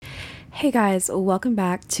Hey guys, welcome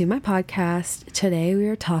back to my podcast. Today we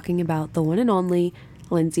are talking about the one and only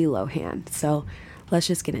Lindsay Lohan. So let's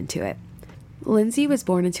just get into it. Lindsay was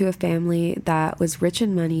born into a family that was rich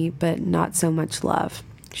in money, but not so much love.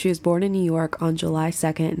 She was born in New York on July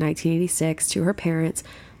 2nd, 1986, to her parents,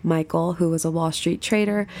 Michael, who was a Wall Street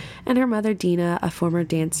trader, and her mother, Dina, a former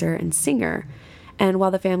dancer and singer. And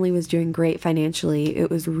while the family was doing great financially,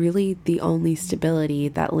 it was really the only stability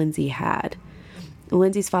that Lindsay had.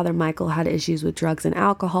 Lindsay's father, Michael, had issues with drugs and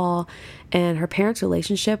alcohol, and her parents'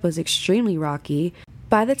 relationship was extremely rocky.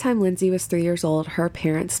 By the time Lindsay was 3 years old, her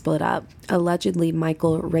parents split up. Allegedly,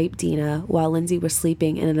 Michael raped Dina while Lindsay was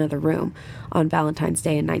sleeping in another room on Valentine's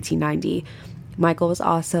Day in 1990. Michael was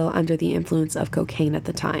also under the influence of cocaine at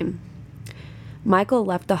the time. Michael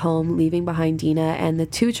left the home, leaving behind Dina and the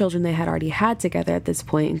two children they had already had together at this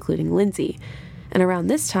point, including Lindsay. And around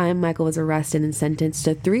this time, Michael was arrested and sentenced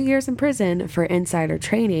to 3 years in prison for insider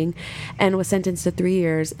trading and was sentenced to 3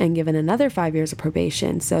 years and given another 5 years of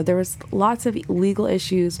probation. So there was lots of legal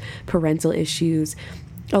issues, parental issues,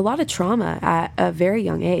 a lot of trauma at a very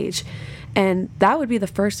young age. And that would be the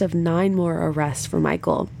first of 9 more arrests for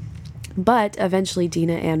Michael. But eventually,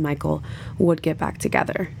 Dina and Michael would get back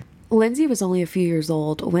together. Lindsay was only a few years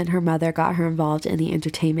old when her mother got her involved in the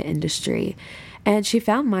entertainment industry, and she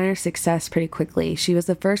found minor success pretty quickly. She was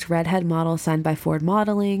the first redhead model signed by Ford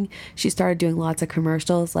Modeling. She started doing lots of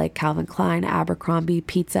commercials like Calvin Klein, Abercrombie,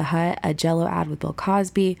 Pizza Hut, a Jell-O ad with Bill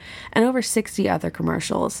Cosby, and over 60 other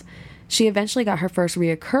commercials. She eventually got her first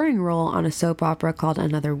reoccurring role on a soap opera called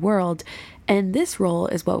Another World, and this role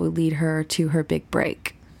is what would lead her to her big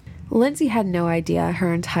break. Lindsay had no idea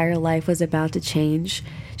her entire life was about to change.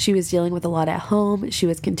 She was dealing with a lot at home. She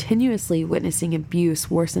was continuously witnessing abuse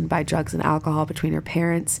worsened by drugs and alcohol between her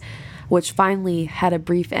parents, which finally had a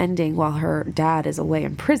brief ending while her dad is away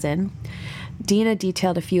in prison. Dina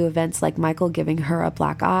detailed a few events like Michael giving her a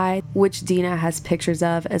black eye, which Dina has pictures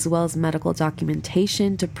of, as well as medical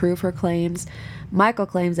documentation to prove her claims. Michael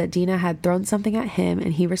claims that Dina had thrown something at him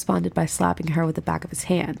and he responded by slapping her with the back of his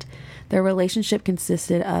hand. Their relationship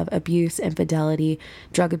consisted of abuse, infidelity,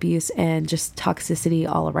 drug abuse, and just toxicity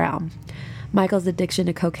all around. Michael's addiction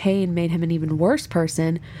to cocaine made him an even worse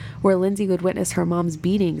person, where Lindsay would witness her mom's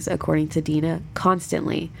beatings, according to Dina,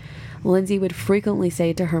 constantly. Lindsay would frequently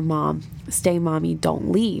say to her mom, "Stay, mommy,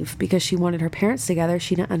 don't leave," because she wanted her parents together.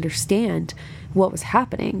 She didn't understand what was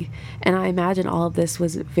happening. And I imagine all of this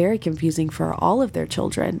was very confusing for all of their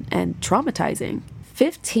children and traumatizing.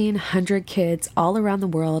 1,500 kids all around the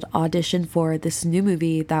world auditioned for this new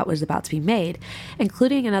movie that was about to be made,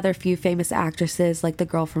 including another few famous actresses like the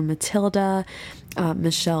girl from Matilda,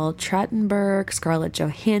 Michelle Trachtenberg, Scarlett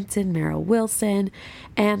Johansson, Meryl Wilson,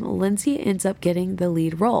 and Lindsay ends up getting the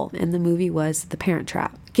lead role, and the movie was The Parent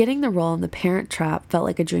Trap. Getting the role in The Parent Trap felt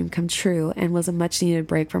like a dream come true and was a much needed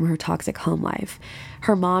break from her toxic home life.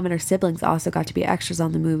 Her mom and her siblings also got to be extras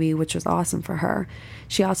on the movie, which was awesome for her.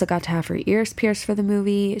 She also got to have her ears pierced for the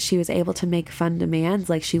movie. She was able to make fun demands,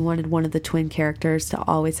 like she wanted one of the twin characters to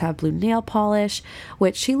always have blue nail polish,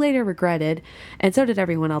 which she later regretted, and so did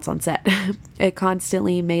everyone else on set. It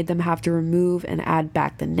constantly made them have to remove and add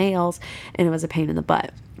back the nails, and it was a pain in the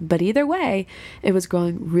butt. But either way, it was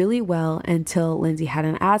going really well until Lindsay had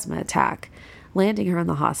an asthma attack, landing her in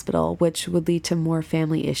the hospital, which would lead to more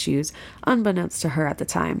family issues, unbeknownst to her at the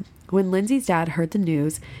time. When Lindsay's dad heard the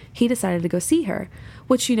news, he decided to go see her,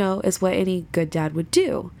 which, is what any good dad would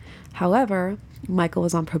do. However, Michael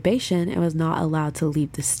was on probation and was not allowed to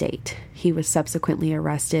leave the state. He was subsequently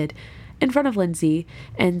arrested in front of Lindsay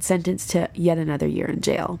and sentenced to yet another year in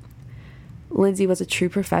jail. Lindsay was a true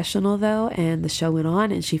professional, though, and the show went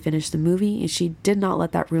on and she finished the movie, and she did not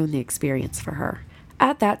let that ruin the experience for her.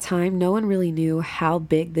 At that time, no one really knew how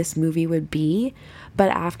big this movie would be, but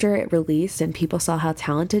after it released and people saw how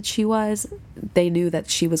talented she was, they knew that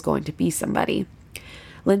she was going to be somebody.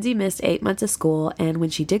 Lindsay missed 8 months of school, and when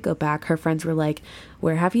she did go back, her friends were like,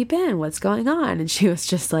 "Where have you been? What's going on?" And she was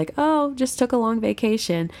just like, "Oh, just took a long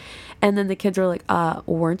vacation." And then the kids were like,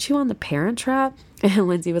 "Weren't you on The Parent Trap?" And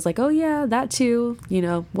Lindsay was like, "Oh yeah, that too,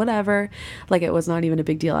 whatever." Like it was not even a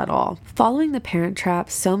big deal at all. Following The Parent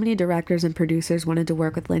Trap, so many directors and producers wanted to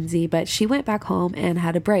work with Lindsay, but she went back home and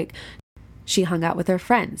had a break. She hung out with her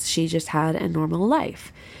friends. She just had a normal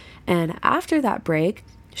life. And after that break,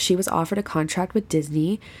 she was offered a contract with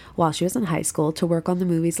Disney while she was in high school to work on the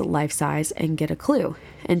movies Life Size and Get a Clue.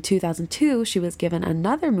 In 2002, she was given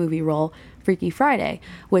another movie role, Freaky Friday,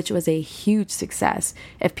 which was a huge success.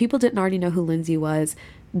 If people didn't already know who Lindsay was,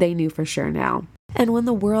 they knew for sure now. And when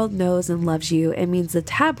the world knows and loves you, it means the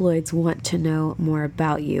tabloids want to know more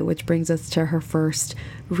about you, which brings us to her first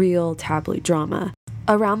real tabloid drama.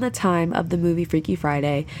 Around the time of the movie Freaky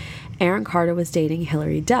Friday, Aaron Carter was dating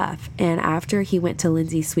Hilary Duff, and after he went to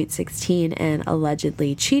Lindsay's Sweet 16 and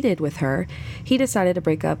allegedly cheated with her, he decided to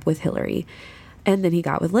break up with Hilary, and then he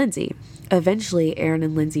got with Lindsay. Eventually, Aaron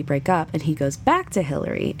and Lindsay break up, and he goes back to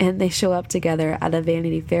Hilary, and they show up together at a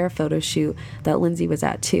Vanity Fair photo shoot that Lindsay was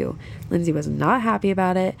at too. Lindsay was not happy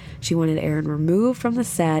about it. She wanted Aaron removed from the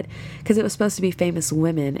set because it was supposed to be famous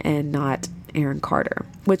women and not Aaron Carter,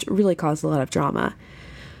 which really caused a lot of drama.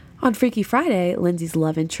 On Freaky Friday, Lindsay's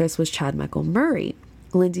love interest was Chad Michael Murray.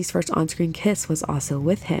 Lindsay's first on-screen kiss was also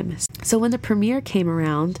with him. So when the premiere came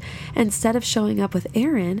around, instead of showing up with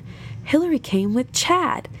Aaron, Hilary came with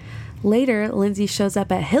Chad. Later, Lindsay shows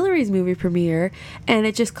up at Hilary's movie premiere, and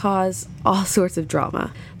it just caused all sorts of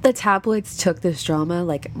drama. The tabloids took this drama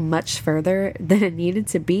much further than it needed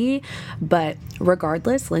to be, but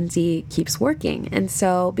regardless, Lindsay keeps working. And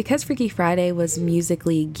so because Freaky Friday was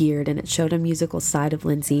musically geared and it showed a musical side of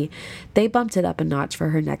Lindsay, they bumped it up a notch for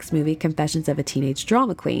her next movie, Confessions of a Teenage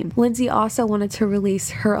Drama Queen. Lindsay also wanted to release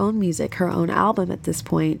her own music, her own album at this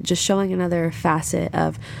point, just showing another facet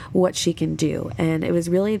of what she can do. And it was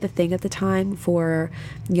really the thing at the time for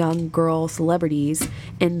young girl celebrities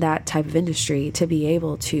in that type of industry to be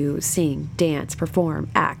able to sing, dance, perform,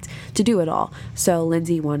 act, to do it all. So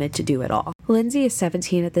Lindsay wanted to do it all. Lindsay is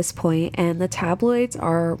 17 at this point, and the tabloids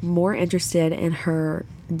are more interested in her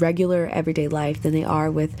regular everyday life than they are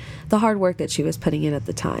with the hard work that she was putting in at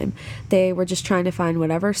the time. They were just trying to find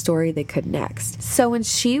whatever story they could next. So when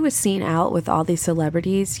she was seen out with all these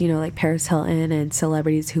celebrities, like Paris Hilton and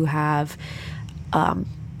celebrities who have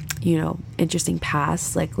interesting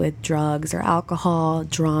pasts, like with drugs or alcohol,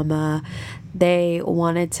 drama, they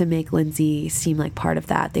wanted to make Lindsay seem like part of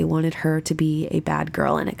that. They wanted her to be a bad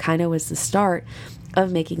girl, and it kind of was the start of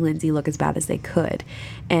making Lindsay look as bad as they could.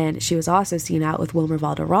 And she was also seen out with Wilmer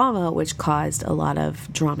Valderrama, which caused a lot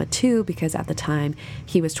of drama too, because at the time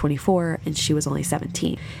he was 24 and she was only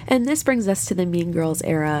 17. And this brings us to the Mean Girls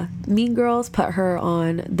era. Mean Girls put her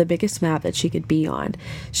on the biggest map that she could be on.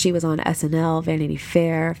 She was on SNL, Vanity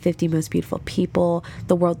Fair, 50 Most Beautiful People.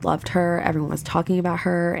 The world loved her. Everyone was talking about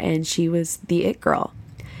her, and she was the it girl.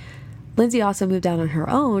 Lindsay also moved out on her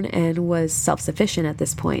own and was self-sufficient at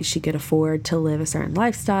this point. She could afford to live a certain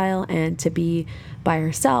lifestyle and to be by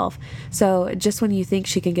herself. So just when you think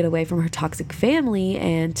she can get away from her toxic family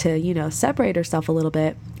and to, separate herself a little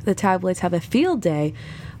bit, the tabloids have a field day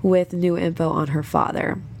with new info on her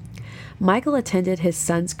father. Michael attended his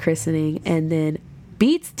son's christening and then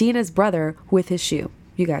beats Dina's brother with his shoe.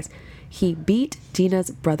 You guys, he beat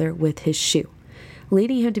Dina's brother with his shoe,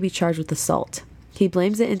 leading him to be charged with assault. He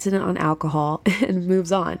blames the incident on alcohol and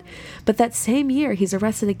moves on. But that same year, he's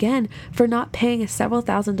arrested again for not paying a several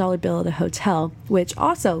 $1,000 bill at a hotel, which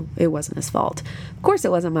also, it wasn't his fault. Of course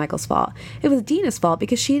it wasn't Michael's fault. It was Dina's fault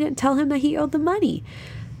because she didn't tell him that he owed the money.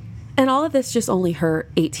 And all of this just only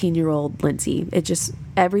hurt 18-year-old Lindsay.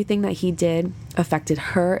 Everything that he did affected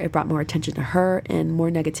her. It brought more attention to her and more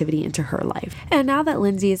negativity into her life. And now that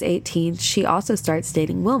Lindsay is 18, she also starts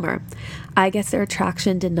dating Wilmer. I guess their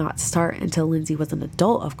attraction did not start until Lindsay was an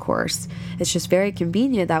adult, of course. It's just very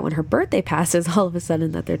convenient that when her birthday passes, all of a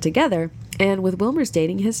sudden that they're together. And with Wilmer's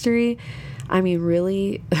dating history,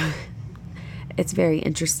 really... It's very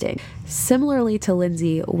interesting. Similarly to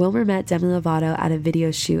Lindsay, Wilmer met Demi Lovato at a video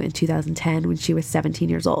shoot in 2010 when she was 17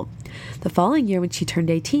 years old. The following year, when she turned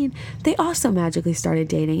 18, they also magically started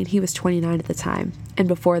dating, and he was 29 at the time. And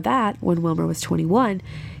before that, when Wilmer was 21,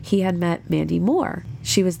 he had met Mandy Moore.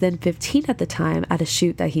 She was then 15 at the time at a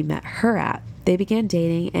shoot that he met her at. They began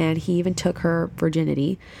dating, and he even took her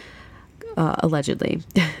virginity. Allegedly.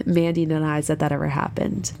 Mandy denies that ever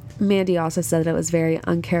happened. Mandy also said that it was very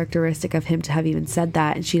uncharacteristic of him to have even said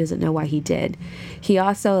that, and she doesn't know why he did. He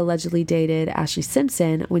also allegedly dated Ashlee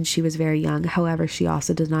Simpson when she was very young. However, she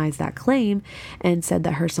also denies that claim and said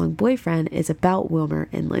that her song Boyfriend is about Wilmer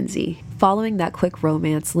and Lindsay. Following that quick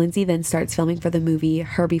romance, Lindsay then starts filming for the movie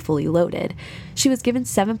Herbie Fully Loaded. She was given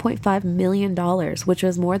 $7.5 million, which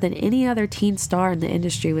was more than any other teen star in the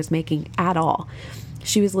industry was making at all.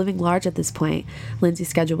 She was living large at this point. Lindsay's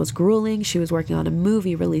schedule was grueling. She was working on a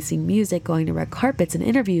movie, releasing music, going to red carpets and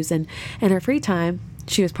interviews, and in her free time,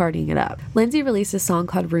 she was partying it up. Lindsay released a song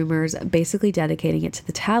called Rumors, basically dedicating it to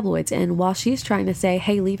the tabloids, and while she's trying to say,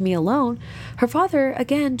 hey, leave me alone, her father,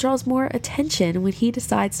 again, draws more attention when he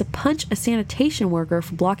decides to punch a sanitation worker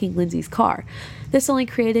for blocking Lindsay's car. This only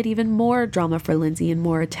created even more drama for Lindsay and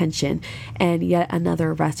more attention, and yet another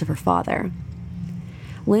arrest of her father.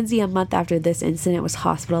 Lindsay, a month after this incident, was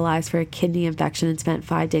hospitalized for a kidney infection and spent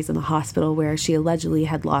 5 days in the hospital where she allegedly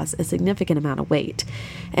had lost a significant amount of weight.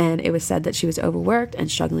 And it was said that she was overworked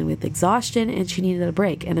and struggling with exhaustion and she needed a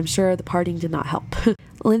break, and I'm sure the partying did not help.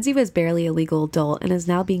 Lindsay was barely a legal adult and is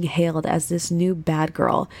now being hailed as this new bad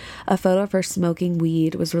girl. A photo of her smoking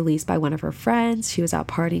weed was released by one of her friends. She was out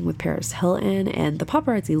partying with Paris Hilton, and the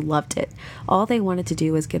paparazzi loved it. All they wanted to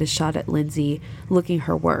do was get a shot at Lindsay looking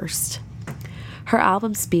her worst. Her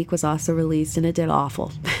album Speak was also released, and it did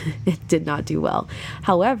awful. It did not do well.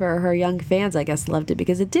 However, her young fans, I guess, loved it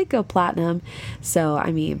because it did go platinum. So,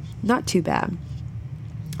 I mean, not too bad.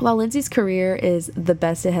 While Lindsay's career is the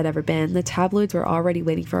best it had ever been, the tabloids were already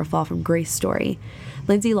waiting for a fall from grace story.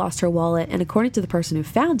 Lindsay lost her wallet, and according to the person who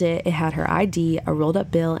found it, it had her ID, a rolled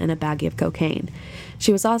up bill, and a baggie of cocaine.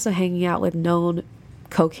 She was also hanging out with known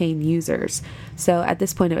cocaine users. So at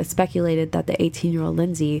this point, it was speculated that the 18-year-old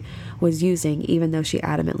Lindsay was using, even though she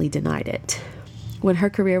adamantly denied it. When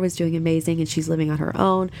her career was doing amazing and she's living on her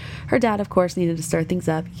own, her dad, of course, needed to stir things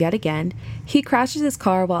up yet again. He crashes his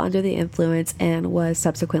car while under the influence and was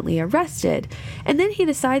subsequently arrested. And then he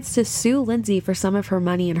decides to sue Lindsay for some of her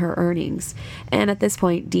money and her earnings. And at this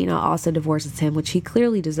point, Dina also divorces him, which he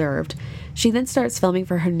clearly deserved. She then starts filming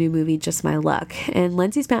for her new movie, Just My Luck, and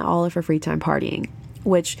Lindsay spent all of her free time partying,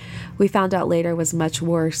 which we found out later was much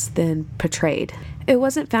worse than portrayed. It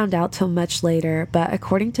wasn't found out till much later, but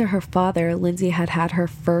according to her father, Lindsay had had her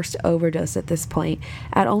first overdose at this point,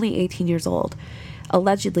 at only 18 years old.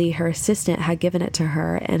 Allegedly, her assistant had given it to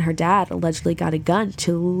her, and her dad allegedly got a gun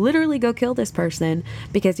to literally go kill this person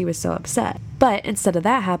because he was so upset. But instead of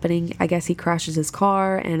that happening, I guess he crashes his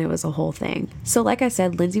car, and it was a whole thing. So like I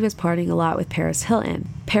said, Lindsay was partying a lot with Paris Hilton.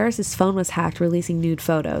 Paris's phone was hacked, releasing nude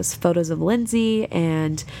photos of Lindsay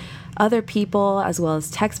and other people, as well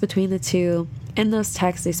as texts between the two. In those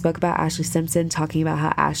texts, they spoke about Ashley Simpson, talking about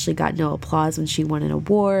how Ashley got no applause when she won an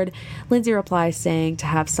award. Lindsay replies saying to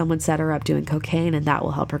have someone set her up doing cocaine and that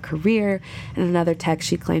will help her career. In another text,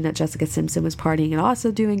 she claimed that Jessica Simpson was partying and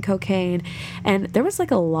also doing cocaine. And there was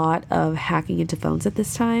like a lot of hacking into phones at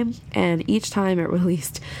this time. And each time it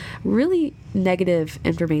released really negative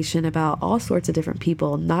information about all sorts of different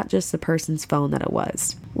people, not just the person's phone that it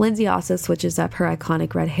was. Lindsay also switches up her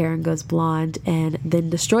iconic red hair and goes blonde and then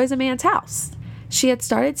destroys a man's house. She had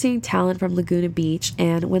started seeing talent from Laguna Beach,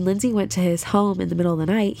 and when Lindsay went to his home in the middle of the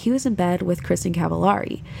night, he was in bed with Kristen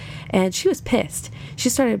Cavallari, and she was pissed. She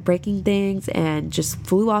started breaking things and just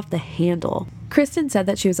flew off the handle. Kristen said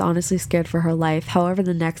that she was honestly scared for her life. However,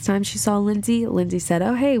 the next time she saw Lindsay said,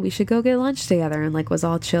 "Oh, hey, we should go get lunch together," and was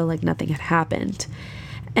all chill, like nothing had happened.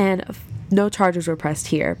 And no charges were pressed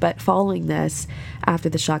here, but following this, after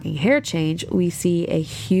the shocking hair change, we see a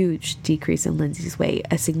huge decrease in Lindsay's weight,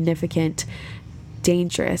 a significant,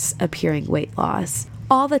 dangerous appearing weight loss.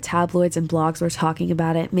 All the tabloids and blogs were talking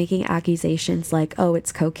about it, making accusations like, oh,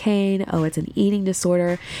 it's cocaine, oh, it's an eating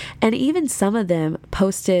disorder, and even some of them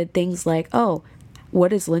posted things like, oh,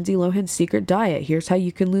 what is Lindsay Lohan's secret diet? Here's how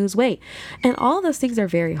you can lose weight. And all those things are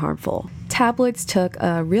very harmful. Tabloids took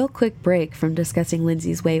a real quick break from discussing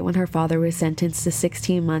Lindsay's weight when her father was sentenced to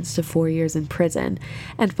 16 months to 4 years in prison.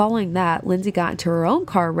 And following that, Lindsay got into her own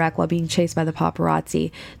car wreck while being chased by the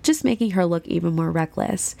paparazzi, just making her look even more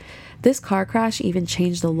reckless. This car crash even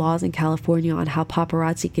changed the laws in California on how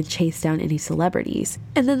paparazzi can chase down any celebrities.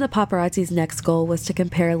 And then the paparazzi's next goal was to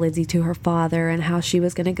compare Lindsay to her father and how she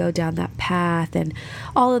was going to go down that path and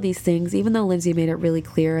all of these things, even though Lindsay made it really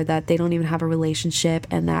clear that they don't even have a relationship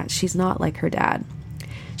and that she's not like her dad.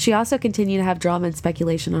 She also continued to have drama and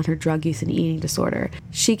speculation on her drug use and eating disorder.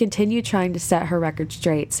 She continued trying to set her record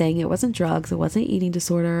straight, saying it wasn't drugs, it wasn't eating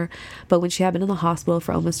disorder, but when she had been in the hospital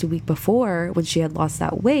for almost a week before, when she had lost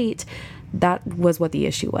that weight, that was what the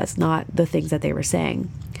issue was, not the things that they were saying.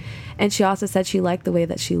 And she also said she liked the way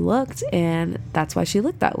that she looked, and that's why she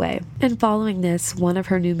looked that way. And following this, one of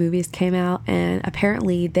her new movies came out, and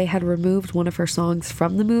apparently they had removed one of her songs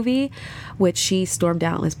from the movie, which she stormed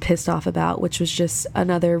out and was pissed off about, which was just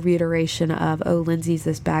another reiteration of, oh, Lindsay's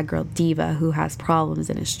this bad girl diva who has problems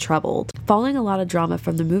and is troubled. Following a lot of drama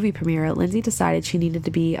from the movie premiere, Lindsay decided she needed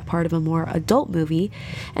to be a part of a more adult movie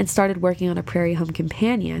and started working on a Prairie Home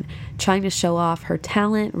Companion, trying to show off her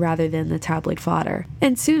talent rather than the tabloid fodder.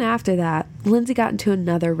 And soon after that, Lindsay got into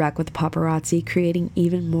another wreck with the paparazzi, creating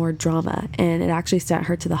even more drama, and it actually sent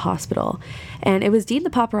her to the hospital. And it was deemed the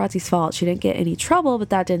paparazzi's fault. She didn't get any trouble, but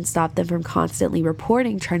that didn't stop them from constantly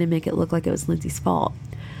reporting, trying to make it look like it was Lindsay's fault.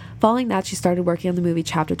 Following that, she started working on the movie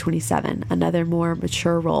Chapter 27, another more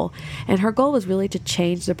mature role, and her goal was really to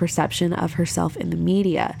change the perception of herself in the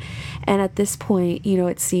media. And at this point,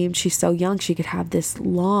 it seemed she's so young, she could have this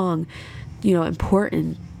long,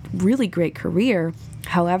 important, really great career.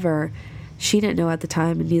 However, she didn't know at the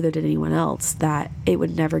time, and neither did anyone else, that it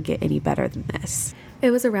would never get any better than this. It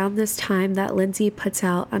was around this time that Lindsay puts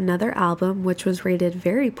out another album, which was rated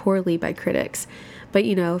very poorly by critics. But,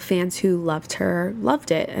 fans who loved her loved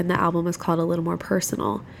it, and the album was called A Little More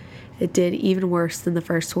Personal. It did even worse than the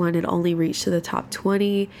first one. It only reached to the top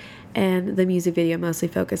 20, and the music video mostly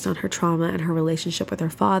focused on her trauma and her relationship with her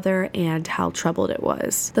father and how troubled it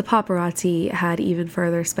was. The paparazzi had even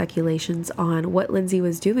further speculations on what Lindsay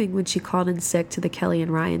was doing when she called in sick to the Kelly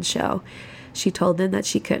and Ryan show. She told them that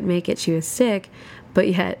she couldn't make it, she was sick, but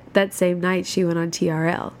yet that same night she went on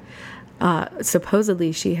TRL.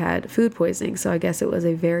 Supposedly she had food poisoning, so I guess it was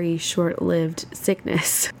a very short-lived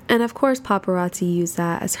sickness. And of course paparazzi used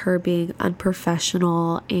that as her being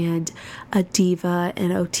unprofessional and a diva,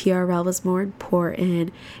 and TRL was more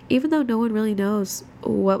important, even though no one really knows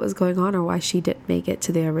what was going on or why she didn't make it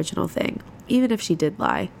to the original thing, even if she did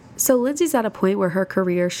lie. So Lindsay's at a point where her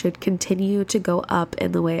career should continue to go up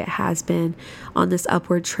in the way it has been, on this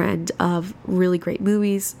upward trend of really great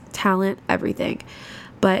movies, talent, everything.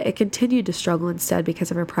 But it continued to struggle instead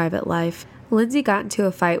because of her private life. Lindsay got into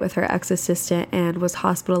a fight with her ex-assistant and was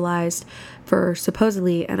hospitalized for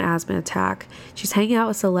supposedly an asthma attack. She's hanging out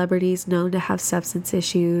with celebrities known to have substance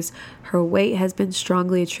issues. Her weight has been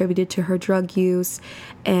strongly attributed to her drug use.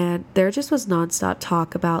 And there just was nonstop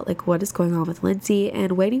talk about what is going on with Lindsay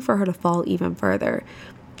and waiting for her to fall even further.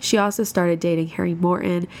 She also started dating Harry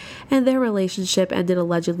Morton, and their relationship ended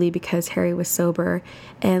allegedly because Harry was sober,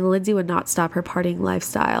 and Lindsay would not stop her partying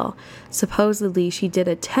lifestyle. Supposedly, she did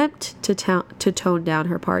attempt to tone down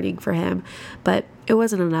her partying for him, but it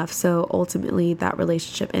wasn't enough, so ultimately that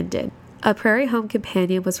relationship ended. A Prairie Home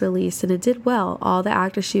Companion was released, and it did well. All the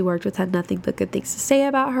actors she worked with had nothing but good things to say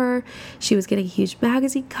about her. She was getting huge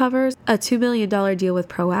magazine covers, a $2 million deal with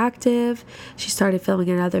Proactive. She started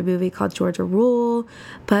filming another movie called Georgia Rule,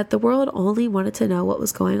 but the world only wanted to know what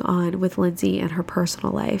was going on with Lindsay and her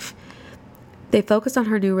personal life. They focused on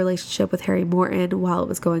her new relationship with Harry Morton while it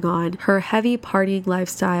was going on, her heavy partying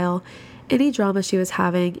lifestyle, any drama she was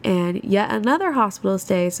having, and yet another hospital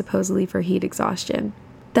stay supposedly for heat exhaustion.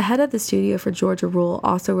 The head of the studio for Georgia Rule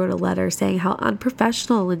also wrote a letter saying how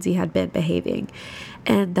unprofessional Lindsay had been behaving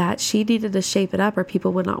and that she needed to shape it up or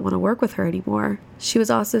people would not want to work with her anymore. She was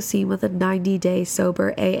also seen with a 90-day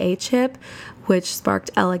sober AA chip, which sparked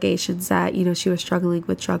allegations that, she was struggling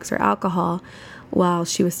with drugs or alcohol while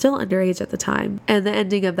she was still underage at the time. And the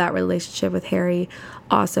ending of that relationship with Harry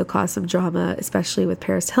also caused some drama, especially with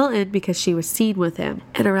Paris Hilton, because she was seen with him.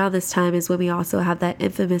 And around this time is when we also have that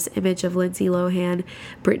infamous image of Lindsay Lohan,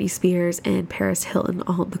 Britney Spears, and Paris Hilton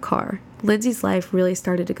all in the car. Lindsay's life really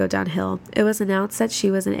started to go downhill. It was announced that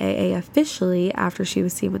she was in AA officially after she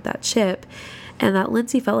was seen with that chip, and that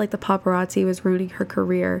Lindsay felt like the paparazzi was ruining her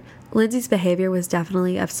career. Lindsay's behavior was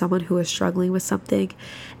definitely of someone who was struggling with something,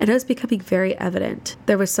 and it was becoming very evident.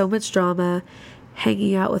 There was so much drama,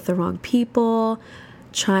 hanging out with the wrong people,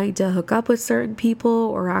 trying to hook up with certain people,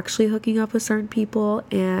 or actually hooking up with certain people,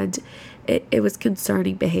 and it was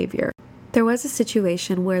concerning behavior. There was a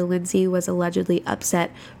situation where Lindsay was allegedly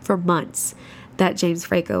upset for months that James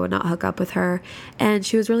Franco would not hook up with her, and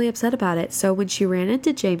she was really upset about it. So when she ran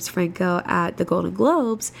into James Franco at the Golden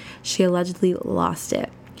Globes, she allegedly lost it.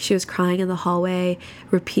 She was crying in the hallway,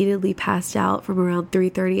 repeatedly passed out from around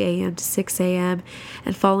 3:30 a.m. to 6 a.m.,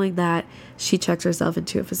 and following that, she checked herself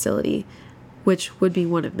into a facility, which would be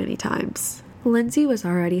one of many times. Lindsay was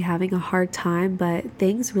already having a hard time, but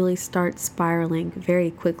things really start spiraling very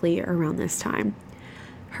quickly around this time.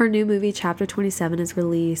 Her new movie, Chapter 27, is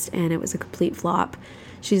released, and it was a complete flop.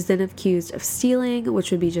 She's then accused of stealing,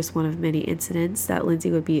 which would be just one of many incidents that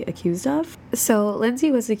Lindsay would be accused of. So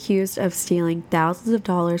Lindsay was accused of stealing thousands of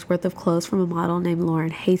dollars worth of clothes from a model named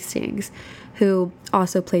Lauren Hastings, who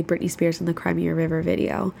also played Britney Spears in the Crimea River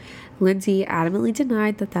video. Lindsay adamantly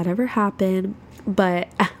denied that ever happened, but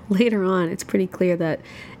later on, it's pretty clear that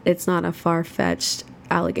it's not a far-fetched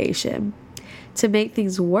allegation. To make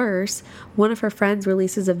things worse, one of her friends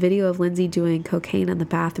releases a video of Lindsay doing cocaine in the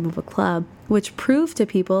bathroom of a club, which proved to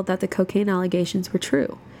people that the cocaine allegations were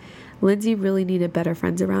true. Lindsay really needed better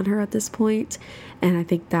friends around her at this point, and I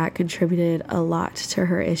think that contributed a lot to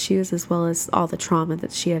her issues as well as all the trauma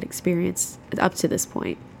that she had experienced up to this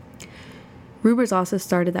point. Rumors also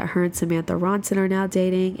started that her and Samantha Ronson are now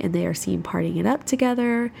dating, and they are seen partying it up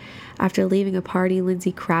together. After leaving a party,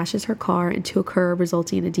 Lindsay crashes her car into a curb,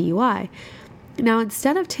 resulting in a DUI. Now,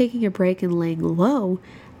 instead of taking a break and laying low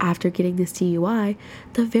after getting this DUI,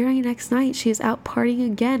 the very next night she is out partying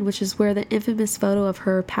again, which is where the infamous photo of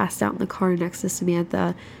her passed out in the car next to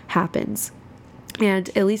Samantha happens. And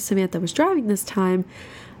at least Samantha was driving this time,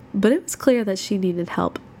 but it was clear that she needed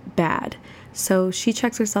help bad. So she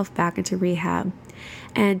checks herself back into rehab.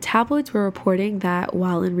 And tabloids were reporting that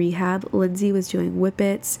while in rehab, Lindsay was doing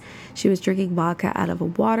whippets. She was drinking vodka out of a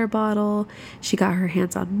water bottle. She got her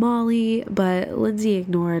hands on Molly, but Lindsay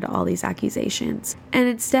ignored all these accusations. And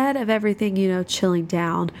instead of everything, chilling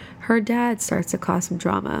down, her dad starts to cause some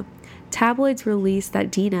drama. Tabloids released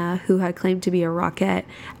that Dina, who had claimed to be a rockette,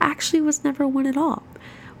 actually was never one at all,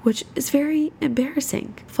 which is very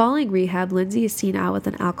embarrassing. Following rehab, Lindsay is seen out with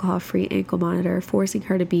an alcohol-free ankle monitor, forcing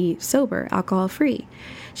her to be sober, alcohol-free.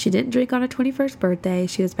 She didn't drink on her 21st birthday.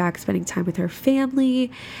 She was back spending time with her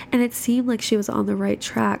family, and it seemed like she was on the right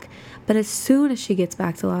track. But as soon as she gets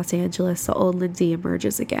back to Los Angeles, the old Lindsay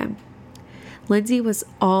emerges again. Lindsay was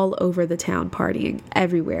all over the town partying,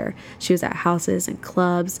 everywhere. She was at houses and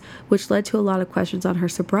clubs, which led to a lot of questions on her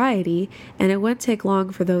sobriety, and it wouldn't take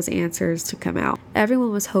long for those answers to come out.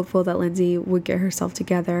 Everyone was hopeful that Lindsay would get herself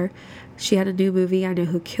together. She had a new movie, I Know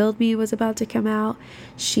Who Killed Me, was about to come out.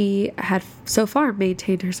 She had so far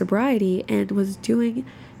maintained her sobriety and was doing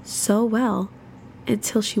so well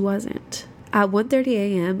until she wasn't. At 1:30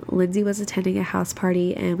 a.m., Lindsay was attending a house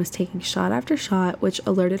party and was taking shot after shot, which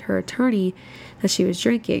alerted her attorney that she was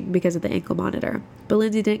drinking because of the ankle monitor. But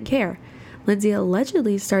Lindsay didn't care. Lindsay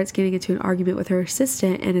allegedly starts getting into an argument with her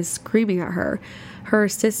assistant and is screaming at her. Her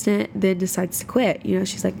assistant then decides to quit.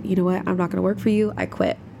 She's like, you know what? I'm not going to work for you. I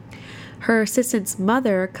quit. Her assistant's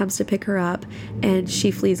mother comes to pick her up and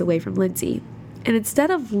she flees away from Lindsay. And instead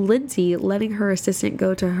of Lindsay letting her assistant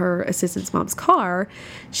go to her assistant's mom's car,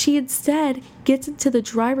 she instead gets into the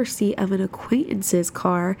driver's seat of an acquaintance's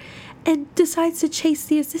car and decides to chase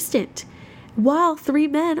the assistant while 3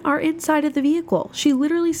 men are inside of the vehicle. She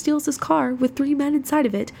literally steals this car with 3 men inside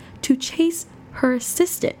of it to chase her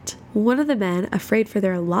assistant. One of the men, afraid for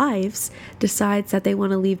their lives, decides that they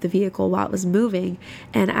want to leave the vehicle while it was moving,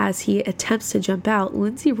 and as he attempts to jump out,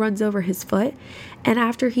 Lindsay runs over his foot, and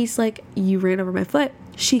after he's like, "You ran over my foot,"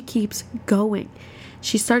 she keeps going.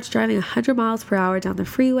 She starts driving 100 miles per hour down the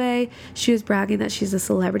freeway. She was bragging that she's a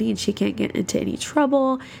celebrity and she can't get into any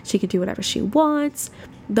trouble. She can do whatever she wants.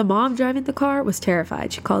 The mom driving the car was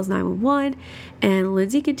terrified. She calls 911 and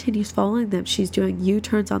Lindsay continues following them. She's doing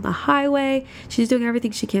U-turns on the highway. She's doing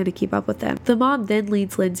everything she can to keep up with them. The mom then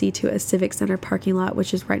leads Lindsay to a Civic Center parking lot,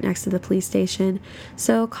 which is right next to the police station.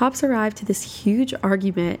 So cops arrive to this huge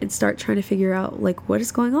argument and start trying to figure out what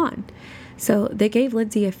is going on. So they gave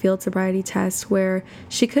Lindsay a field sobriety test where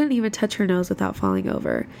she couldn't even touch her nose without falling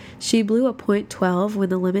over. She blew a .12 when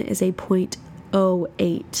the limit is a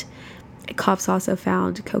 .08. Cops also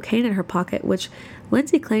found cocaine in her pocket, which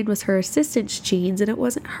Lindsay claimed was her assistant's jeans and it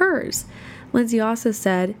wasn't hers. Lindsay also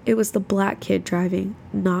said it was the black kid driving,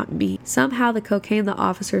 not me. Somehow the cocaine the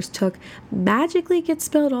officers took magically gets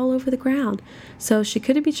spilled all over the ground, so she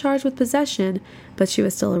couldn't be charged with possession, but she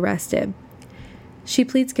was still arrested. She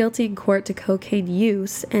pleads guilty in court to cocaine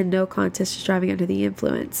use and no contest to driving under the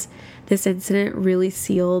influence. This incident really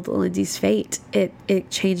sealed Lindsay's fate.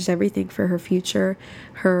 It changed everything for her future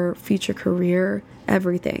career,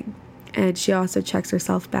 everything. And she also checks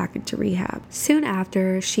herself back into rehab. Soon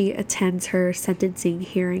after, she attends her sentencing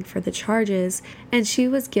hearing for the charges, and she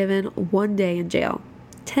was given 1 day in jail,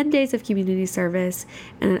 10 days of community service,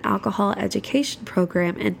 and an alcohol education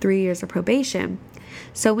program, and 3 years of probation.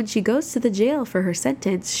 So when she goes to the jail for her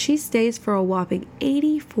sentence, she stays for a whopping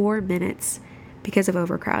 84 minutes because of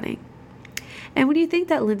overcrowding. And when you think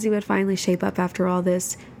that Lindsay would finally shape up after all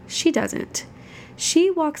this, she doesn't. She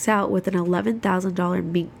walks out with an $11,000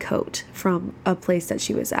 mink coat from a place that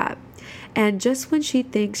she was at. And just when she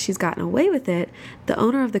thinks she's gotten away with it, the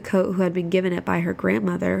owner of the coat, who had been given it by her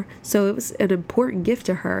grandmother, so it was an important gift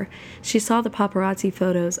to her, she saw the paparazzi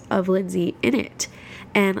photos of Lindsay in it.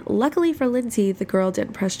 And luckily for Lindsay, the girl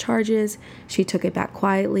didn't press charges. She took it back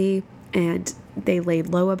quietly and they laid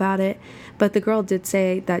low about it. But the girl did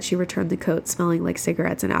say that she returned the coat smelling like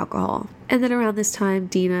cigarettes and alcohol. And then around this time,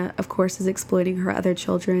 Dina, of course, is exploiting her other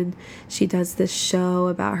children. She does this show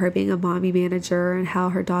about her being a mommy manager and how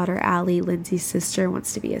her daughter, Allie, Lindsay's sister,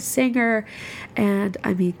 wants to be a singer. And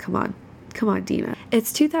I mean, come on, Dina.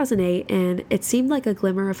 It's 2008, and it seemed like a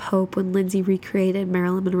glimmer of hope when Lindsay recreated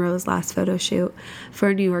Marilyn Monroe's last photo shoot for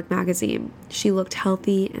a New York magazine. She looked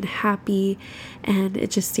healthy and happy, and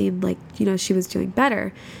it just seemed like, she was doing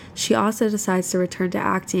better. She also decides to return to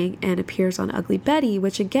acting and appears on Ugly Betty,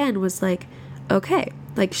 which again was okay,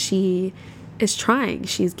 she is trying.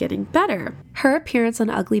 She's getting better. Her appearance on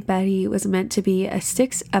Ugly Betty was meant to be a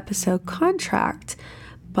 6-episode contract,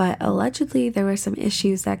 but allegedly there were some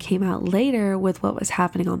issues that came out later with what was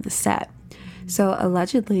happening on the set. So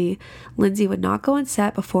allegedly, Lindsay would not go on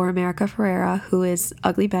set before America Ferrera, who is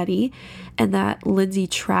Ugly Betty, and that Lindsay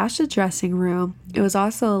trashed the dressing room. It was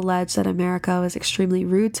also alleged that America was extremely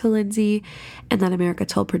rude to Lindsay and that America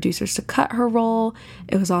told producers to cut her role.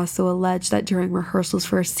 It was also alleged that during rehearsals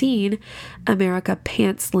for a scene, America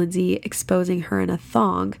pants Lindsay, exposing her in a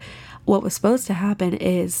thong. What was supposed to happen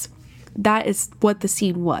is that is what the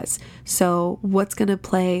scene was. So what's going to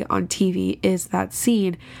play on TV is that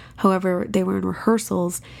scene. However, they were in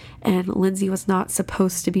rehearsals and Lindsay was not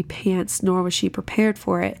supposed to be pants, nor was she prepared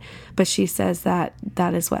for it. But she says that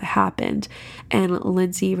that is what happened. And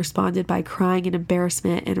Lindsay responded by crying in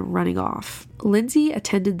embarrassment and running off. Lindsay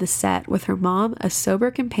attended the set with her mom, a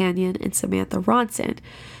sober companion, and Samantha Ronson.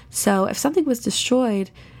 So if something was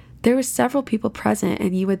destroyed, there were several people present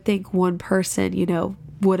and you would think one person,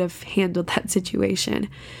 would have handled that situation.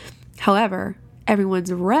 However,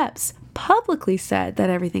 everyone's reps publicly said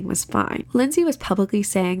that everything was fine. Lindsay was publicly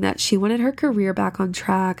saying that she wanted her career back on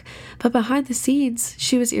track, but behind the scenes,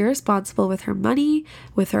 she was irresponsible with her money,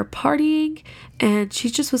 with her partying, and she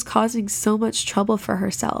just was causing so much trouble for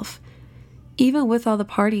herself. Even with all the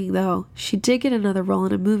partying though, she did get another role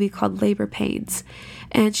in a movie called Labor Pains,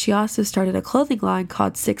 and she also started a clothing line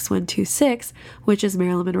called 6126, which is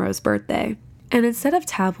Marilyn Monroe's birthday. And instead of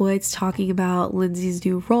tabloids talking about Lindsay's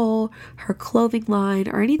new role, her clothing line,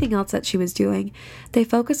 or anything else that she was doing, they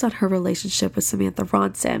focused on her relationship with Samantha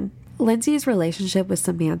Ronson. Lindsay's relationship with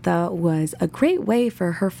Samantha was a great way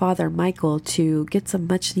for her father, Michael, to get some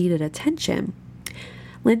much needed attention.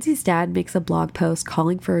 Lindsay's dad makes a blog post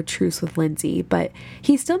calling for a truce with Lindsay, but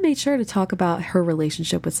he still made sure to talk about her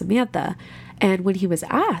relationship with Samantha. And when he was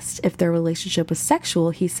asked if their relationship was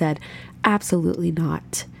sexual, he said, "Absolutely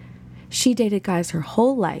not. She dated guys her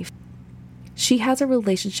whole life. She has a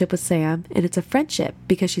relationship with Sam, and it's a friendship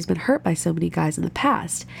because she's been hurt by so many guys in the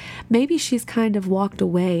past. Maybe she's kind of walked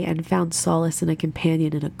away and found solace in a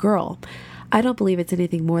companion and a girl. I don't believe it's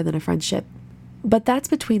anything more than a friendship. But that's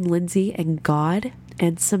between Lindsay and God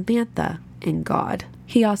and Samantha and God."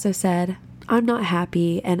 He also said, "I'm not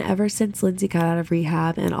happy, and ever since Lindsay got out of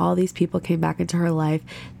rehab and all these people came back into her life,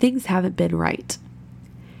 things haven't been right."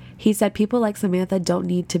 He said people like Samantha don't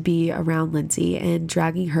need to be around Lindsay and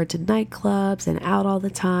dragging her to nightclubs and out all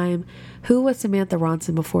the time. Who was Samantha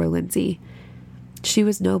Ronson before Lindsay? She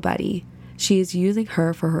was nobody. She is using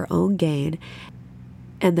her for her own gain,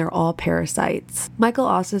 and they're all parasites. Michael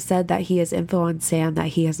also said that he has info on Sam that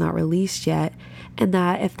he has not released yet, and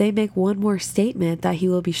that if they make one more statement that he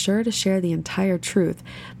will be sure to share the entire truth,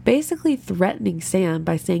 basically threatening Sam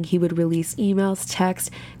by saying he would release emails,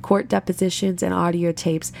 texts, court depositions, and audio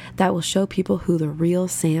tapes that will show people who the real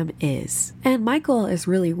Sam is. And Michael is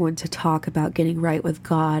really one to talk about getting right with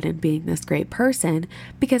God and being this great person,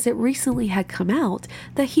 because it recently had come out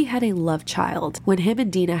that he had a love child. When him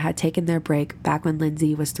and Dina had taken their break back when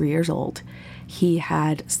Lindsay was 3 years old, he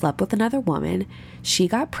had slept with another woman, she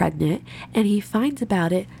got pregnant, and he finds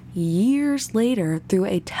about it years later through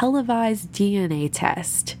a televised DNA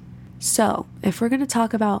test. So, if we're going to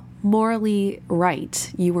talk about morally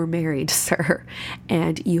right, you were married, sir,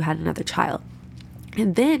 and you had another child.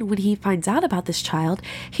 And then when he finds out about this child,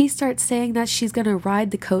 he starts saying that she's going to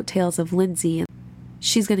ride the coattails of Lindsay and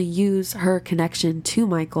she's going to use her connection to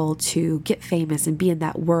Michael to get famous and be in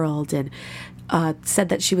that world, and said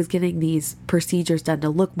that she was getting these procedures done to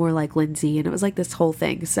look more like Lindsay, and it was like this whole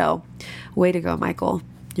thing. So, way to go, Michael.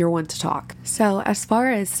 You're one to talk. So, as far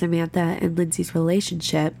as Samantha and Lindsay's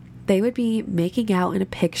relationship, they would be making out in a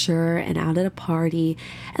picture and out at a party,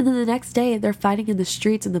 and then the next day they're fighting in the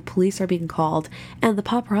streets and the police are being called, and the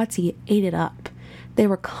paparazzi ate it up. They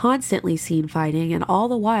were constantly seen fighting, and all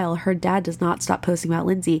the while her dad does not stop posting about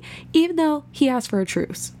Lindsay, even though he asked for a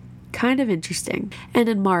truce. Kind of interesting. And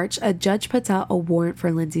in March, a judge puts out a warrant for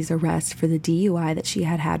Lindsay's arrest for the DUI that she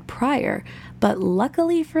had had prior. But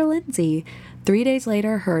luckily for Lindsay, 3 days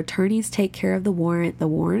later, her attorneys take care of the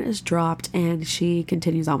warrant is dropped, and she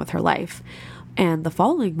continues on with her life. And the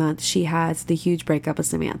following month, she has the huge breakup with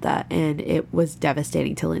Samantha, and it was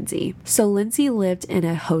devastating to Lindsay. So Lindsay lived in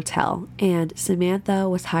a hotel, and Samantha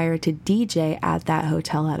was hired to DJ at that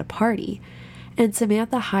hotel at a party. And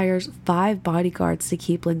Samantha hires 5 bodyguards to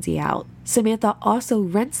keep Lindsay out. Samantha also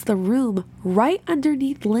rents the room right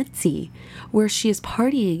underneath Lindsay, where she is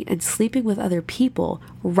partying and sleeping with other people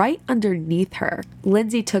right underneath her.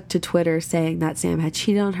 Lindsay took to Twitter saying that Sam had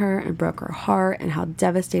cheated on her and broke her heart and how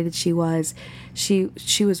devastated she was. She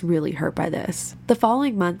was really hurt by this. The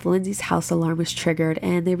following month, Lindsay's house alarm was triggered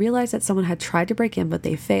and they realized that someone had tried to break in, but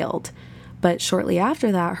they failed. But shortly after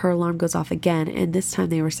that, her alarm goes off again, and this time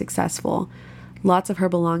they were successful. Lots of her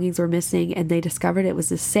belongings were missing, and they discovered it was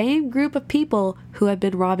the same group of people who had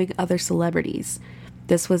been robbing other celebrities.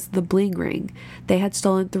 This was the Bling Ring. They had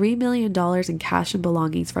stolen $3 million in cash and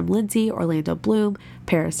belongings from Lindsay, Orlando Bloom,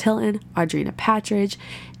 Paris Hilton, Audrina Patridge,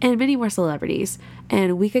 and many more celebrities.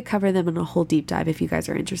 And we could cover them in a whole deep dive if you guys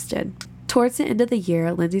are interested. Towards the end of the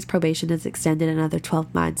year, Lindsay's probation is extended another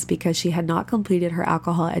 12 months because she had not completed her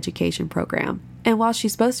alcohol education program. And while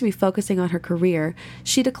she's supposed to be focusing on her career,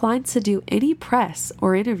 she declines to do any press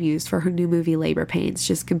or interviews for her new movie Labor Pains,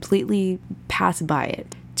 just completely pass by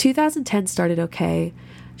it. 2010 started okay.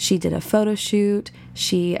 She did a photo shoot.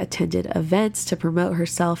 She attended events to promote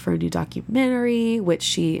herself for a new documentary, which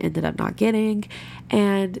she ended up not getting.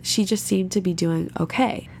 And she just seemed to be doing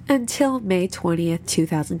okay. Until May 20th,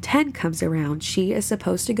 2010 comes around, she is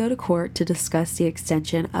supposed to go to court to discuss the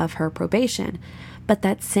extension of her probation. But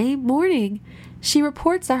that same morning, she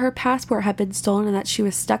reports that her passport had been stolen and that she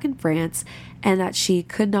was stuck in France and that she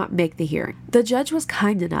could not make the hearing. The judge was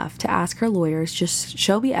kind enough to ask her lawyers, just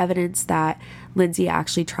show me evidence that Lindsay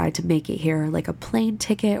actually tried to make it here, like a plane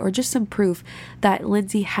ticket or just some proof that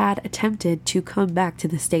Lindsay had attempted to come back to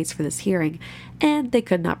the States for this hearing, and they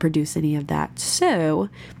could not produce any of that. So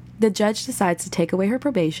the judge decides to take away her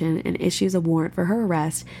probation and issues a warrant for her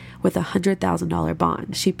arrest with a $100,000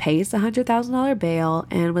 bond. She pays the $100,000 bail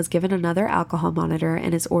and was given another alcohol monitor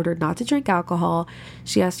and is ordered not to drink alcohol.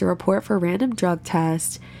 She has to report for random drug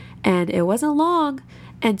tests, and it wasn't long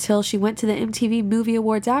until she went to the MTV Movie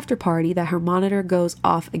Awards after party that her monitor goes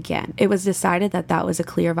off again. It was decided that that was a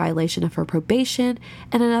clear violation of her probation,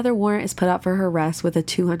 and another warrant is put out for her arrest with a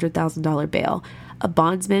 $200,000 bail. A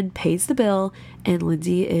bondsman pays the bill, and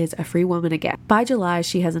Lindsay is a free woman again. By July,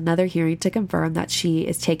 she has another hearing to confirm that she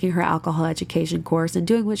is taking her alcohol education course and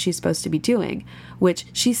doing what she's supposed to be doing, which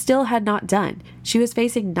she still had not done. She was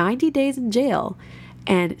facing 90 days in jail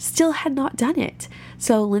and still had not done it.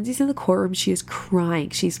 So Lindsay's in the courtroom. She is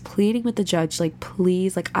crying. She's pleading with the judge, like,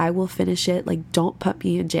 please, like, I will finish it. Like, don't put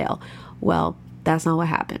me in jail. Well, that's not what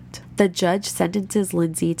happened. The judge sentences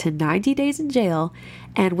Lindsay to 90 days in jail,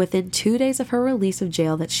 and within 2 days of her release of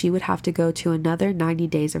jail that she would have to go to another 90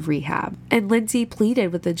 days of rehab. And Lindsay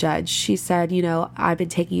pleaded with the judge. She said, I've been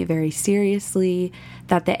taking it very seriously,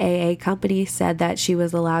 that the AA company said that she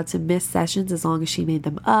was allowed to miss sessions as long as she made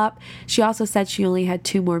them up. She also said she only had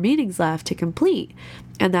 2 more meetings left to complete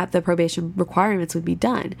and that the probation requirements would be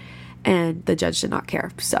done. And the judge did not care,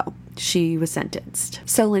 so she was sentenced.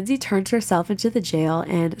 So Lindsay turned herself into the jail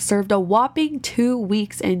and served a whopping 2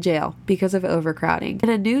 weeks in jail because of overcrowding. And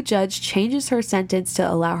a new judge changes her sentence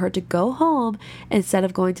to allow her to go home instead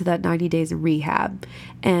of going to that 90 days in rehab.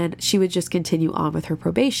 And she would just continue on with her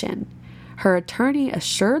probation. Her attorney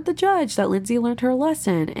assured the judge that Lindsay learned her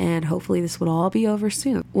lesson and hopefully this would all be over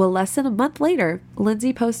soon. Well, less than a month later,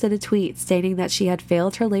 Lindsay posted a tweet stating that she had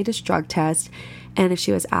failed her latest drug test, and if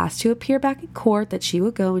she was asked to appear back in court that she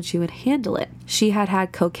would go and she would handle it. She had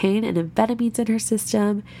had cocaine and amphetamines in her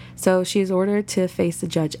system, so she is ordered to face the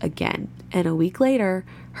judge again. And a week later,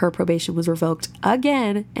 her probation was revoked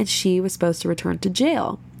again and she was supposed to return to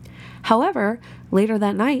jail. However, later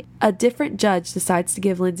that night, a different judge decides to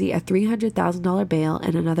give Lindsay a $300,000 bail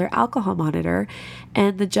and another alcohol monitor,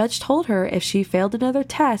 and the judge told her if she failed another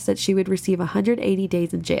test that she would receive 180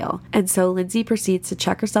 days in jail. And so Lindsay proceeds to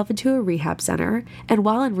check herself into a rehab center, and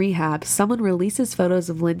while in rehab, someone releases photos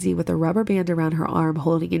of Lindsay with a rubber band around her arm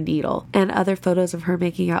holding a needle, and other photos of her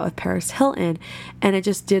making out with Paris Hilton, and it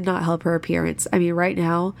just did not help her appearance. I mean, right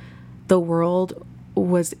now, the world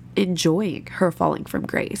was enjoying her falling from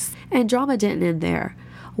grace. And drama didn't end there.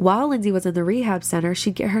 While Lindsay was in the rehab center,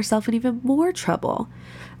 she'd get herself in even more trouble.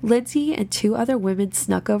 Lindsay and 2 other women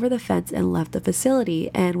snuck over the fence and left the facility,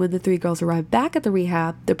 and when the 3 girls arrived back at the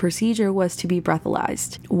rehab, the procedure was to be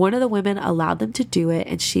breathalyzed. One of the women allowed them to do it,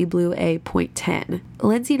 and she blew a .10.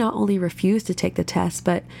 Lindsay not only refused to take the test,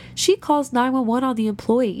 but she calls 911 on the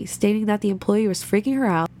employee, stating that the employee was freaking her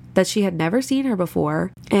out, that she had never seen her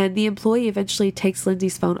before, and the employee eventually takes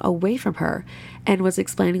Lindsay's phone away from her and was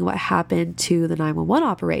explaining what happened to the 911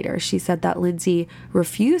 operator. She said that Lindsay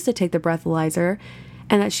refused to take the breathalyzer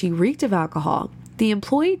and that she reeked of alcohol. The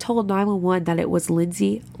employee told 911 that it was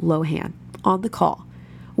Lindsay Lohan on the call,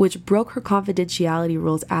 which broke her confidentiality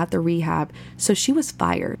rules at the rehab, so she was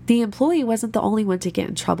fired. The employee wasn't the only one to get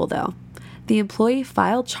in trouble, though. The employee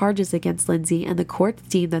filed charges against Lindsay, and the courts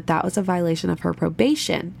deemed that that was a violation of her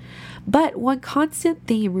probation. But one constant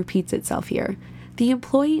theme repeats itself here. The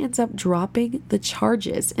employee ends up dropping the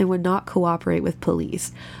charges and would not cooperate with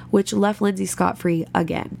police, which left Lindsay scot-free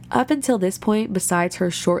again. Up until this point, besides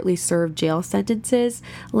her shortly served jail sentences,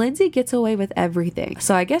 Lindsay gets away with everything.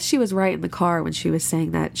 So I guess she was right in the car when she was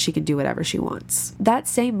saying that she can do whatever she wants. That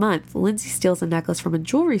same month, Lindsay steals a necklace from a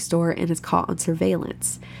jewelry store and is caught on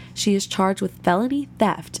surveillance. She is charged with felony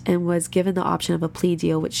theft and was given the option of a plea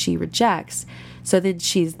deal, which she rejects. So then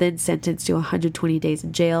she's sentenced to 120 days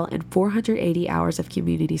in jail and 480 hours of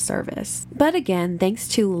community service. But again, thanks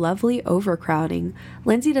to lovely overcrowding,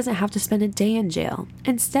 Lindsay doesn't have to spend a day in jail.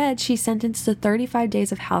 Instead, she's sentenced to 35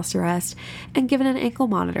 days of house arrest and given an ankle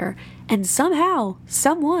monitor. And somehow,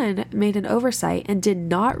 someone made an oversight and did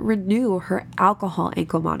not renew her alcohol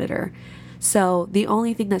ankle monitor. So the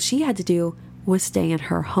only thing that she had to do was stay in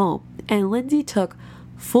her home. And Lindsay took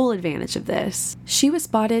full advantage of this. She was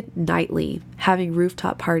spotted nightly having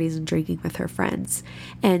rooftop parties and drinking with her friends.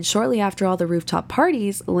 And shortly after all the rooftop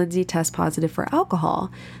parties, Lindsay tests positive for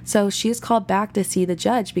alcohol. So she is called back to see the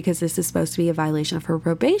judge because this is supposed to be a violation of her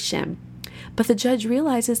probation. But the judge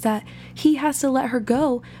realizes that he has to let her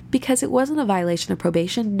go because it wasn't a violation of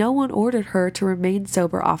probation. No one ordered her to remain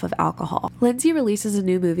sober off of alcohol. Lindsay releases a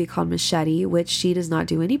new movie called Machete, which she does not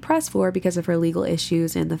do any press for because of her legal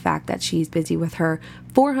issues and the fact that she's busy with her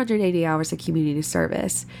 480 hours of community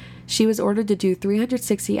service. She was ordered to do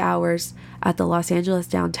 360 hours at the Los Angeles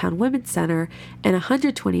Downtown Women's Center and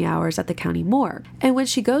 120 hours at the county morgue. And when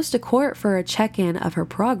she goes to court for a check-in of her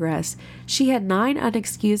progress, she had 9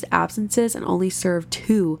 unexcused absences and only served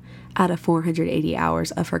 2 out of 480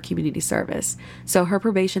 hours of her community service. So her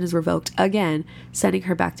probation is revoked again, sending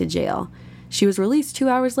her back to jail. She was released 2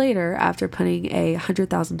 hours later after putting a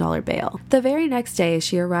 $100,000 bail. The very next day,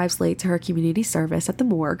 she arrives late to her community service at the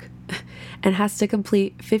morgue and has to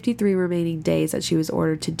complete 53 remaining days that she was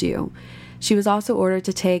ordered to do. She was also ordered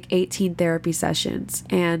to take 18 therapy sessions.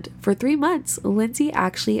 And for 3 months, Lindsay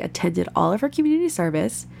actually attended all of her community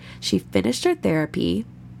service. She finished her therapy.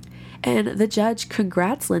 And the judge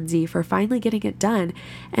congrats Lindsay for finally getting it done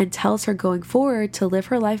and tells her going forward to live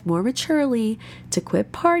her life more maturely, to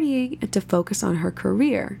quit partying, and to focus on her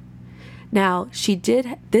career. Now,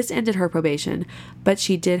 this ended her probation, but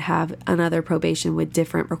she did have another probation with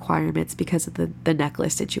different requirements because of the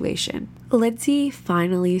necklace situation. Lindsay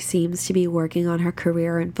finally seems to be working on her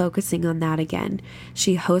career and focusing on that again.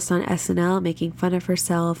 She hosts on SNL, making fun of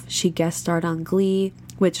herself. She guest starred on Glee,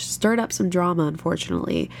 which stirred up some drama,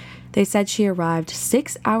 unfortunately. They said she arrived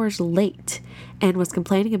 6 hours late and was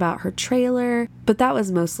complaining about her trailer, but that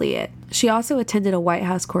was mostly it. She also attended a White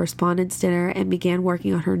House Correspondents' Dinner and began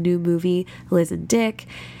working on her new movie, Liz and Dick.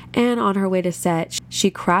 And on her way to set, she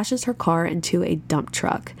crashes her car into a dump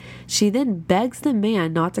truck. She then begs the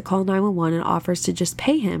man not to call 911 and offers to just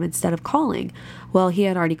pay him instead of calling. Well, he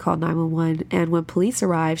had already called 911, and when police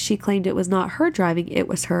arrived, she claimed it was not her driving, it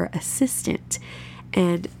was her assistant.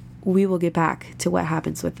 And we will get back to what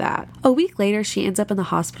happens with that. A week later, she ends up in the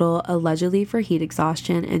hospital, allegedly for heat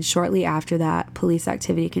exhaustion, and shortly after that, police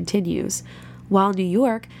activity continues. While in New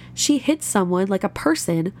York, she hits someone, like a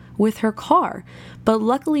person, with her car. But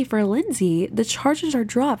luckily for Lindsay, the charges are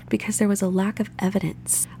dropped because there was a lack of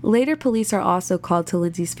evidence. Later, police are also called to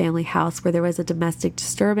Lindsay's family house where there was a domestic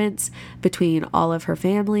disturbance between all of her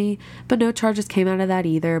family, but no charges came out of that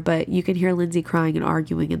either, but you can hear Lindsay crying and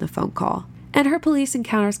arguing in the phone call. And her police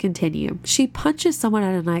encounters continue. She punches someone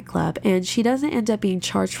at a nightclub, and she doesn't end up being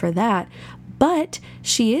charged for that, but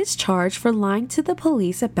she is charged for lying to the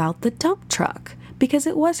police about the dump truck, because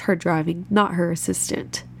it was her driving, not her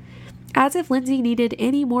assistant. As if Lindsay needed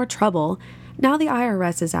any more trouble, now the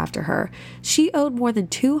IRS is after her. She owed more than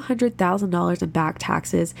 $200,000 in back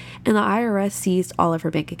taxes, and the IRS seized all of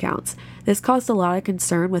her bank accounts. This caused a lot of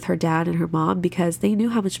concern with her dad and her mom because they knew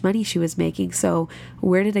how much money she was making, so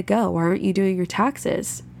where did it go? Why aren't you doing your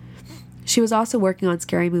taxes? She was also working on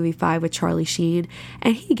Scary Movie 5 with Charlie Sheen,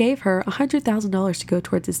 and he gave her $100,000 to go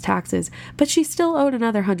towards his taxes, but she still owed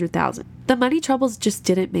another $100,000. The money troubles just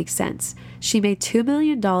didn't make sense. She made $2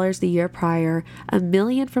 million the year prior, $1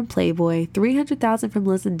 million from Playboy, $300,000 from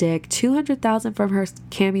Liz and Dick, $200,000 from her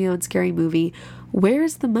cameo in Scary Movie. Where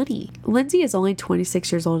is the money? Lindsay is only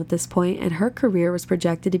 26 years old at this point, and her career was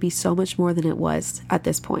projected to be so much more than it was at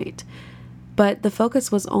this point. But the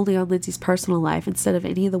focus was only on Lindsay's personal life instead of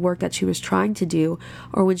any of the work that she was trying to do,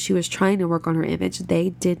 or when she was trying to work on her image. They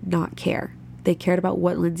did not care. They cared about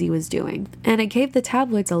what Lindsay was doing. And it gave the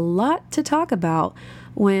tabloids a lot to talk about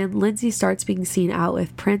when Lindsay starts being seen out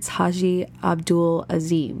with Prince Haji Abdul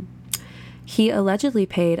Azim. He allegedly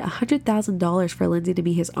paid $100,000 for Lindsay to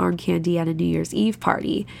be his arm candy at a New Year's Eve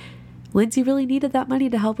party. Lindsay really needed that money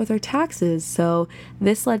to help with her taxes, so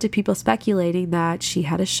this led to people speculating that she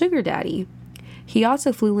had a sugar daddy. He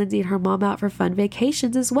also flew Lindsay and her mom out for fun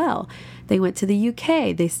vacations as well. They went to the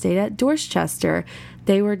UK. They stayed at Dorchester.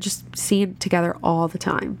 They were just seen together all the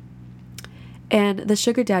time. And the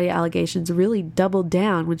sugar daddy allegations really doubled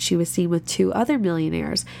down when she was seen with two other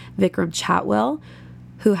millionaires, Vikram Chatwell,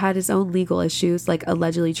 who had his own legal issues, like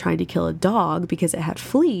allegedly trying to kill a dog because it had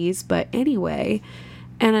fleas, but anyway,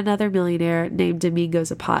 and another millionaire named Domingo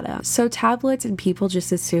Zapata. So tabloids and people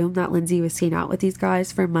just assumed that Lindsay was seen out with these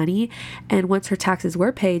guys for money, and once her taxes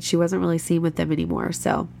were paid, she wasn't really seen with them anymore.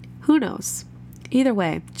 So who knows? Either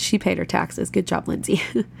way, she paid her taxes. Good job, Lindsay.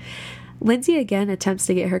 Lindsay again attempts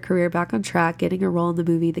to get her career back on track, getting a role in the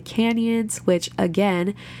movie The Canyons, which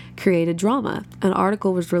again created drama. An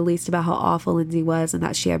article was released about how awful Lindsay was and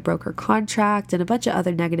that she had broke her contract and a bunch of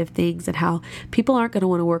other negative things, and how people aren't going to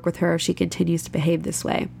want to work with her if she continues to behave this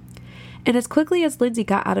way. And as quickly as Lindsay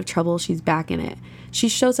got out of trouble, she's back in it. She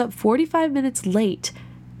shows up 45 minutes late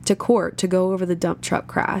to court to go over the dump truck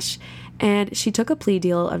crash. And she took a plea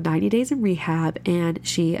deal of 90 days in rehab, and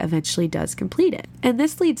she eventually does complete it. And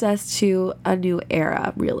this leads us to a new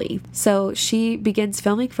era, really. So she begins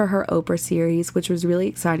filming for her Oprah series, which was really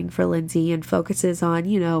exciting for Lindsay and focuses on,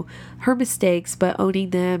 her mistakes, but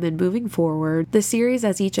owning them and moving forward. The series,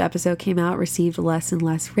 as each episode came out, received less and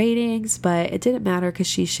less ratings, but it didn't matter because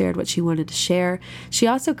she shared what she wanted to share. She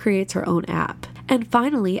also creates her own app. And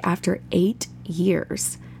finally, after 8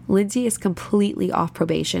 years, Lindsay is completely off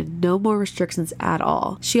probation, no more restrictions at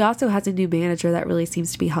all. She also has a new manager that really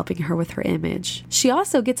seems to be helping her with her image. She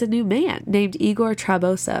also gets a new man named Igor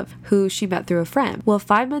Trabosov, who she met through a friend. Well,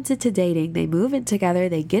 5 months into dating, they move in together,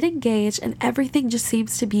 they get engaged, and everything just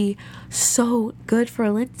seems to be so good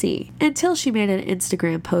for Lindsay. Until she made an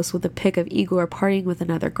Instagram post with a pic of Igor partying with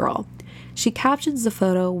another girl. She captions the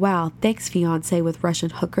photo, "Wow, thanks fiance with Russian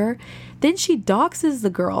hooker." Then she doxes the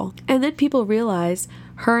girl, and then people realize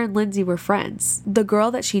her and Lindsay were friends. The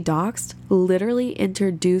girl that she doxed literally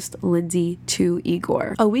introduced Lindsay to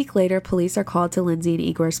Igor. A week later, police are called to Lindsay and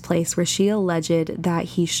Igor's place where she alleged that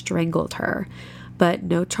he strangled her. But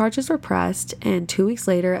no charges were pressed, and 2 weeks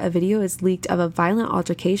later, a video is leaked of a violent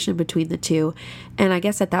altercation between the two. And I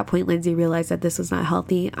guess at that point, Lindsay realized that this was not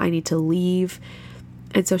healthy. I need to leave.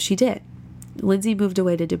 And so she did. Lindsay moved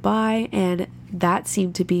away to Dubai, and that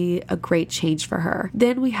seemed to be a great change for her.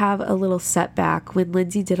 Then we have a little setback when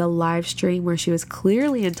Lindsay did a live stream where she was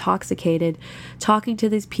clearly intoxicated, talking to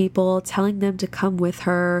these people, telling them to come with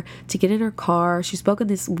her, to get in her car. She spoke in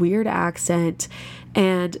this weird accent,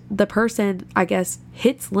 and the person, I guess,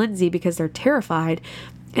 hits Lindsay because they're terrified,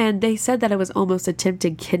 and they said that it was almost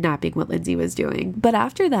attempted kidnapping what Lindsay was doing. But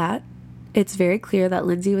after that, it's very clear that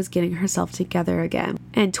Lindsay was getting herself together again.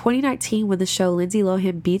 In 2019, when the show Lindsay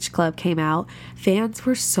Lohan Beach Club came out, fans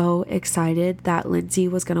were so excited that Lindsay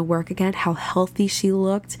was going to work again, how healthy she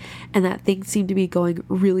looked, and that things seemed to be going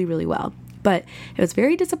really, really well. But it was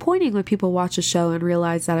very disappointing when people watched the show and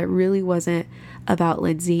realized that it really wasn't about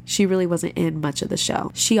Lindsay. She really wasn't in much of the show.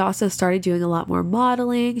 She also started doing a lot more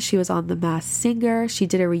modeling. She was on The Masked Singer. She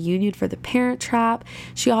did a reunion for The Parent Trap.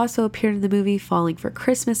 She also appeared in the movie Falling for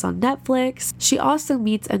Christmas on Netflix. She also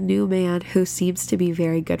meets a new man who seems to be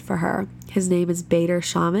very good for her. His name is Bader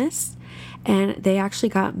Shamus, and they actually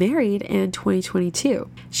got married in 2022.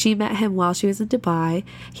 She met him while she was in Dubai.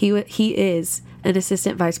 He is an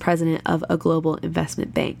assistant vice president of a global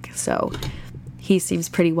investment bank. So he seems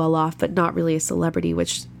pretty well off, but not really a celebrity,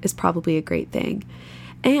 which is probably a great thing.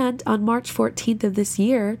 And on March 14th of this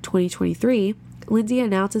year, 2023, Lindsay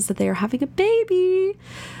announces that they are having a baby.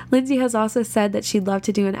 Lindsay has also said that she'd love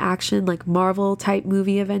to do an action like Marvel type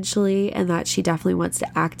movie eventually, and that she definitely wants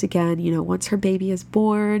to act again, once her baby is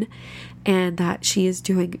born, and that she is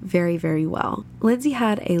doing very, very well. Lindsay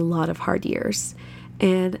had a lot of hard years,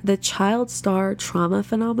 and the child star trauma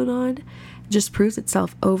phenomenon just proves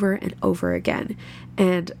itself over and over again.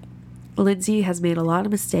 And Lindsay has made a lot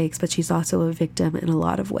of mistakes, but she's also a victim in a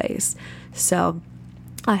lot of ways. So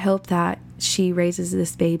I hope that she raises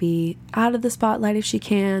this baby out of the spotlight if she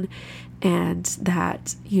can, and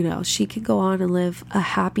that, she can go on and live a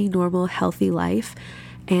happy, normal, healthy life,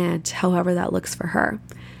 and however that looks for her.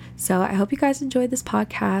 So I hope you guys enjoyed this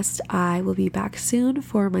podcast. I will be back soon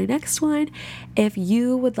for my next one. If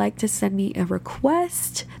you would like to send me a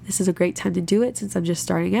request, this is a great time to do it since I'm just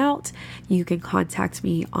starting out. You can contact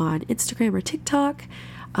me on Instagram or TikTok.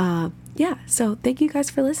 So thank you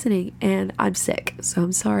guys for listening. And I'm sick, so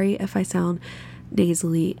I'm sorry if I sound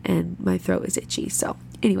nasally and my throat is itchy. So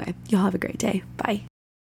anyway, y'all have a great day. Bye.